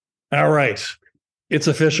All right. It's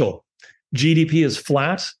official. GDP is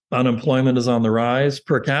flat, unemployment is on the rise,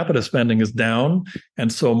 per capita spending is down. And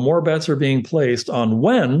so more bets are being placed on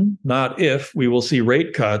when, not if, we will see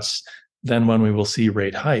rate cuts than when we will see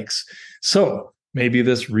rate hikes. So maybe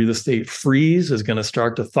this real estate freeze is going to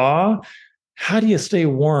start to thaw. How do you stay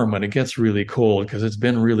warm when it gets really cold? Because it's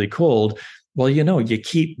been really cold. Well, you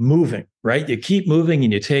keep moving, right? You keep moving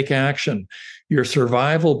and you take action. Your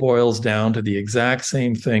survival boils down to the exact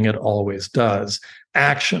same thing it always does: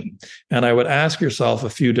 action. And I would ask yourself a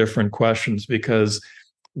few different questions, because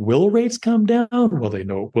will rates come down? Will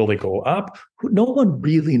they go up? No one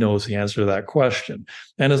really knows the answer to that question.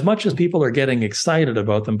 And as much as people are getting excited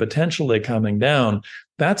about them potentially coming down,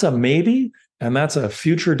 that's a maybe, and that's a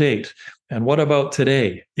future date. And what about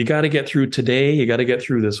today? You got to get through today. You got to get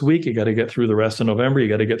through this week. You got to get through the rest of November. You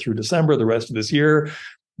got to get through December, the rest of this year.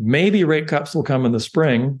 Maybe rate cuts will come in the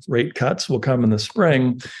spring. Rate cuts will come in the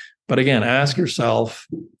spring. But again, ask yourself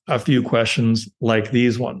a few questions like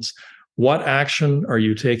these ones. What action are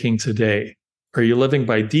you taking today? Are you living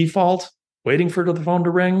by default, waiting for the phone to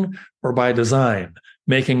ring, or by design,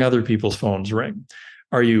 making other people's phones ring?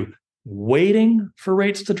 Are you waiting for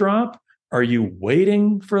rates to drop? Are you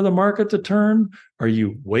waiting for the market to turn? Are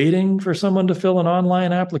you waiting for someone to fill an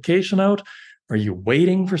online application out? Are you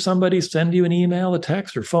waiting for somebody to send you an email, a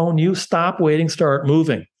text, or phone you? Stop waiting, start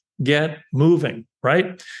moving. Get moving,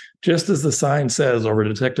 right? Just as the sign says over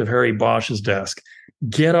Detective Harry Bosch's desk,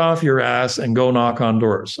 get off your ass and go knock on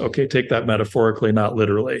doors. Okay, take that metaphorically, not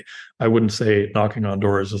literally. I wouldn't say knocking on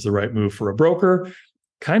doors is the right move for a broker.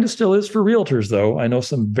 Kind of still is for realtors, though. I know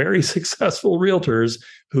some very successful realtors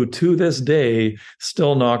who to this day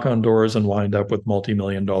still knock on doors and wind up with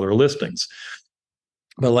multi-million-dollar listings.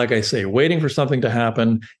 But like I say, waiting for something to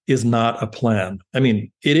happen is not a plan. I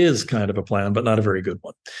mean, it is kind of a plan, but not a very good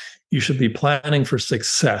one. You should be planning for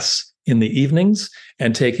success in the evenings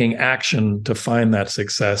and taking action to find that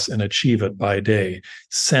success and achieve it by day.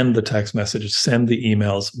 Send the text messages, send the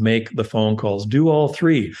emails, make the phone calls, do all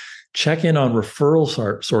three. Check in on referral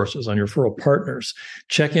sources, on your referral partners.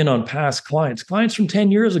 Check in on past clients from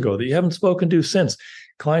 10 years ago that you haven't spoken to since,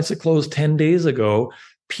 clients that closed 10 days ago,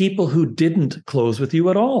 people who didn't close with you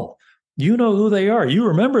at all. You know who they are. You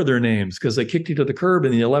remember their names because they kicked you to the curb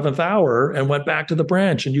in the 11th hour and went back to the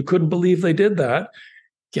branch, and you couldn't believe they did that.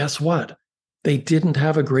 Guess what? They didn't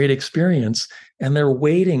have a great experience, and they're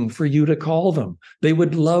waiting for you to call them. They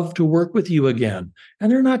would love to work with you again,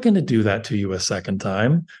 and they're not going to do that to you a second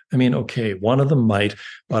time. I mean, okay, one of them might,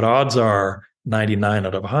 but odds are 99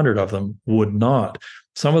 out of 100 of them would not.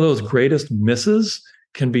 Some of those greatest misses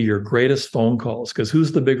can be your greatest phone calls, because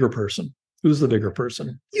who's the bigger person? Who's the bigger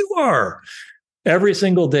person? You are. Every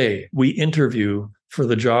single day, we interview for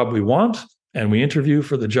the job we want, and we interview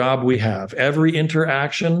for the job we have. Every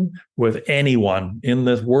interaction with anyone in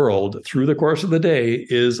this world through the course of the day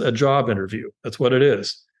is a job interview. That's what it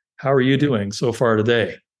is. How are you doing so far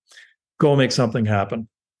today? Go make something happen.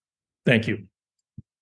 Thank you.